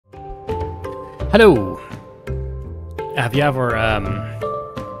Hello. Have you ever,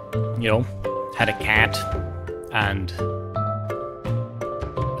 had a cat and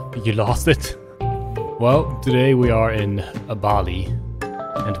you lost it? Well, today we are in Bali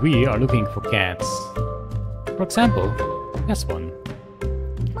and we are looking for cats. For example, there's one.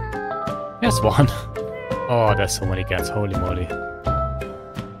 There's one. Oh, there's so many cats, holy moly.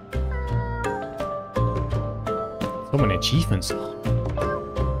 So many achievements.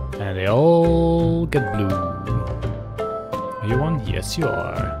 And they all get blue. Are you one? Yes, you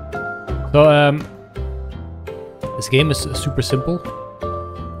are. So, this game is super simple.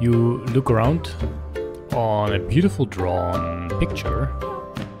 You look around on a beautiful drawn picture,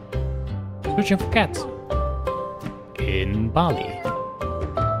 searching for cats in Bali.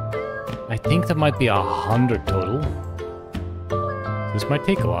 I think there might be 100 total. This might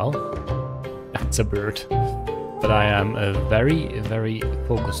take a while. That's a bird. But I am very, very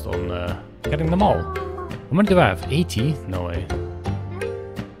focused on getting them all. How many do I have? 80? No way.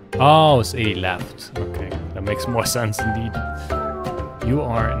 Oh, it's 80 left. Okay, that makes more sense indeed. You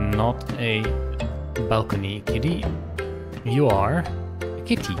are not a balcony kitty. You are a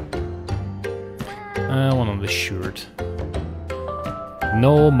kitty. One on the shirt.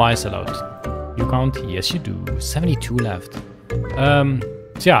 No mice allowed. You count? Yes, you do. 72 left. So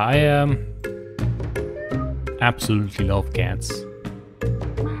yeah, I absolutely love cats.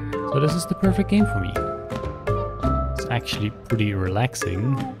 So this is the perfect game for me. It's actually pretty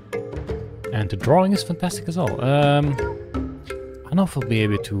relaxing. And the drawing is fantastic as well. I don't know if I'll be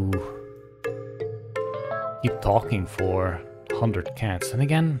able to keep talking for 100 cats. And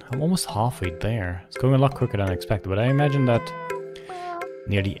again, I'm almost halfway there. It's going a lot quicker than I expected, but I imagine that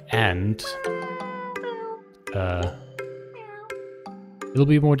near the end it'll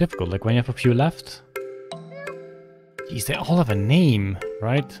be more difficult. Like when you have a few left. Jeez, they all have a name,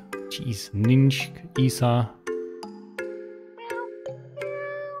 right? Jeez, Ninch, Isa,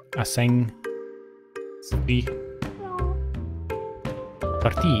 Aseng, Sri,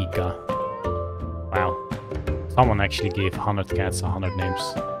 Kartika. Wow. Someone actually gave 100 cats 100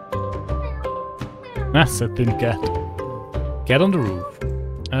 names. That's a thin cat. Cat on the roof.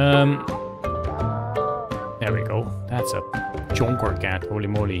 There we go. That's a chonker cat. Holy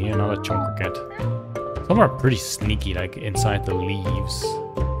moly, another chonker cat. Some are pretty sneaky, like inside the leaves.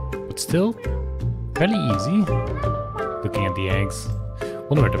 But still, fairly easy. Looking at the eggs.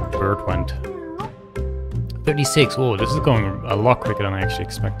 Wonder where the bird went. 36. Whoa, this is going a lot quicker than I actually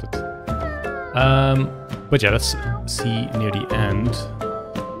expected. But yeah, let's see near the end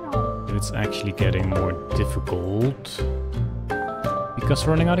if it's actually getting more difficult. Because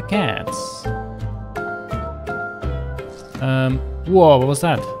we're running out of cats. Whoa, what was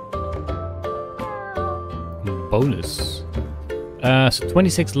that? Bonus. So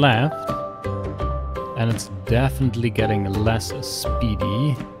 26 left. And it's definitely getting less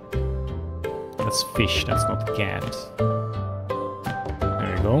speedy. That's fish, that's not cat.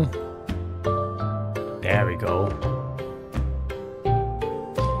 There we go. There we go.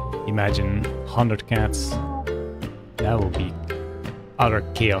 Imagine 100 cats. That will be utter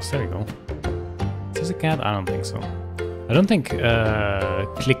chaos. There we go. Is this a cat? I don't think so. I don't think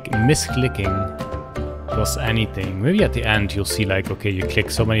misclicking does anything. Maybe at the end you'll see like, okay, you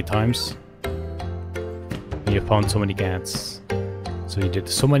click so many times and you found so many cats. So you did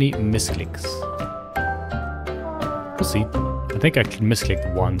so many misclicks. We'll see. I think I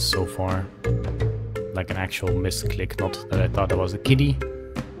misclicked once so far. Like an actual misclick, not that I thought it was a kitty.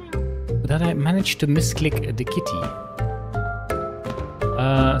 But that I managed to misclick the kitty.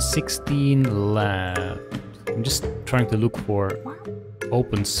 16 left. I'm just trying to look for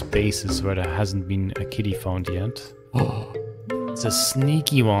open spaces where there hasn't been a kitty found yet. Oh, it's a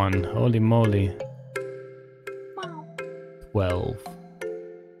sneaky one. Holy moly. 12.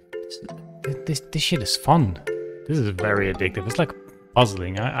 This shit is fun. This is very addictive. It's like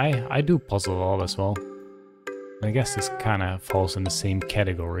puzzling. I do puzzle a lot as well. I guess this kind of falls in the same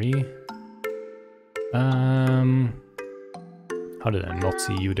category. How did I not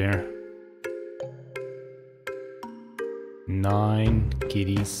see you there? 9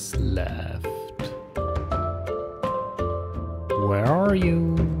 kitties left. Where are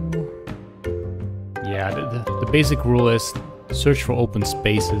you? Yeah, the basic rule is search for open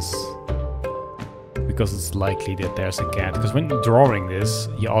spaces. Because it's likely that there's a cat. Because when drawing this,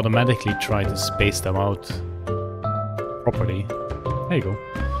 you automatically try to space them out properly. There you go.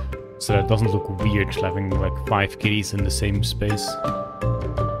 So that it doesn't look weird having like 5 kitties in the same space.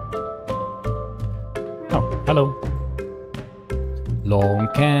 Oh, hello. Long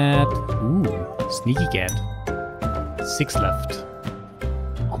cat. Ooh, sneaky cat. 6 left.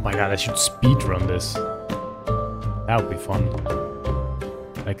 Oh my god, I should speedrun this. That would be fun.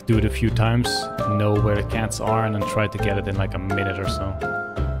 Like, do it a few times, know where the cats are, and then try to get it in like a minute or so.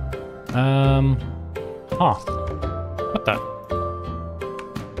 Huh. What the?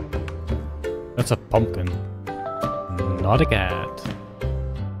 That's a pumpkin. Not a cat.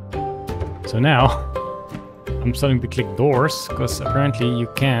 So now, I'm starting to click doors, because apparently you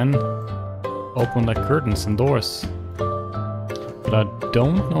can open like curtains and doors. But I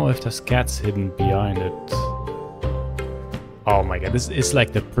don't know if there's cats hidden behind it. Oh my god, this is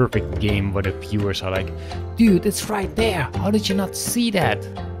like the perfect game where the viewers are like, dude, it's right there, how did you not see that?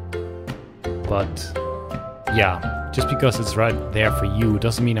 But yeah, just because it's right there for you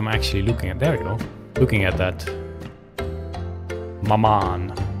doesn't mean I'm actually looking at, there we go, looking at that.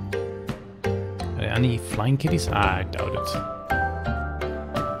 Maman. Are there any flying kitties? I doubt it.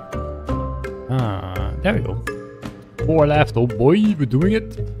 There we go. 4 left, oh boy, we're doing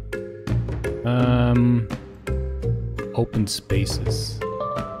it. Open spaces.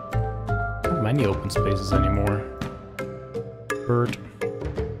 Not many open spaces anymore. Bird.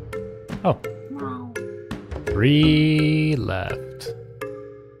 Oh. 3 left.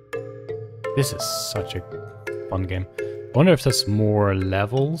 This is such a fun game. I wonder if there's more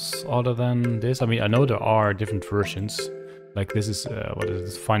levels other than this. I mean, I know there are different versions. Like this is, what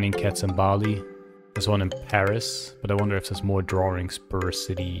is it? Finding Cats in Bali. There's one in Paris. But I wonder if there's more drawings per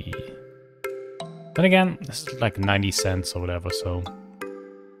city. Then again, it's like 90 cents or whatever, so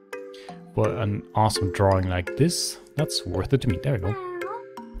for an awesome drawing like this, that's worth it to me. There we go.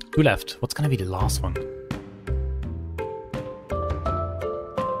 2 left. What's gonna be the last one?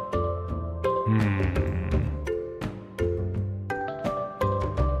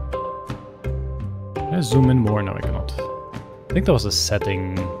 Can I zoom in more? No, I cannot. I think there was a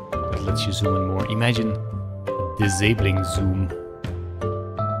setting that lets you zoom in more. Imagine disabling zoom.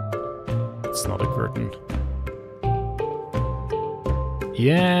 It's not a curtain.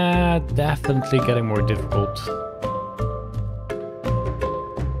 Yeah, definitely getting more difficult.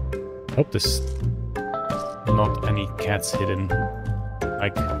 Hope there's not any cats hidden.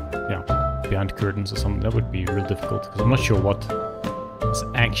 Like, yeah, behind curtains or something. That would be real difficult, because I'm not sure what is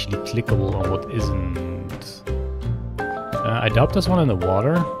actually clickable and what isn't. I doubt there's one in the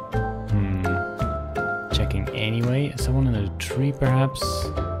water. Checking anyway. Is there one in a tree, perhaps?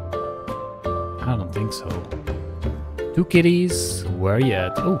 I don't think so. 2 kitties. Where are you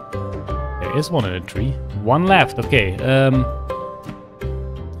at? Oh, there is one in a tree. 1 left. Okay.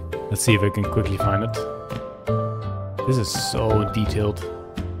 Let's see if I can quickly find it. This is so detailed.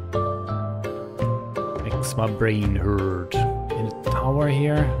 Makes my brain hurt. In the tower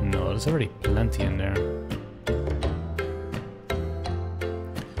here? No, there's already plenty in there.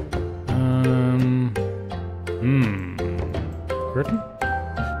 Curtain?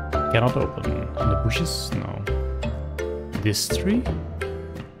 Cannot open. In the bushes? No. This tree?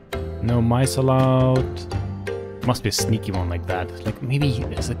 No mice allowed. Must be a sneaky one like that. Like, maybe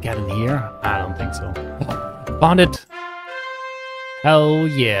there's a cat in here? I don't think so. Oh, found it! Hell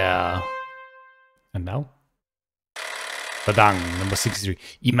yeah! And now? Badang, number 63.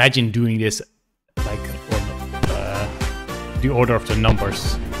 Imagine doing this like the order of the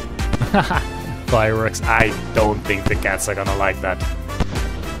numbers. Fireworks. I don't think the cats are gonna like that.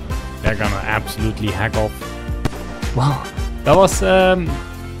 They're gonna absolutely hack off. Wow, that was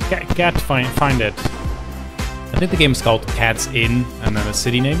cat find it. I think the game is called Cats In and then a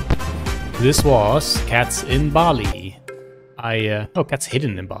city name. This was Cats in Bali. Oh, Cats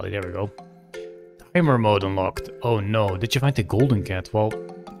Hidden in Bali. There we go. Timer mode unlocked. Oh no, did you find the golden cat? Well,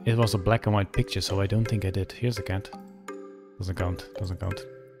 it was a black and white picture, so I don't think I did. Here's a cat. Doesn't count. Doesn't count.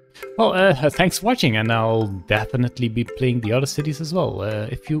 Well, thanks for watching, and I'll definitely be playing the other cities as well.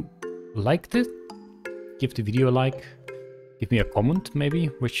 If you liked it, give the video a like. Give me a comment, maybe,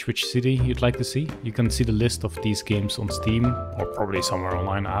 which city you'd like to see. You can see the list of these games on Steam, or probably somewhere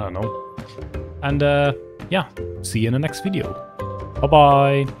online, I don't know. And yeah, see you in the next video.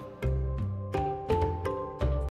 Bye-bye!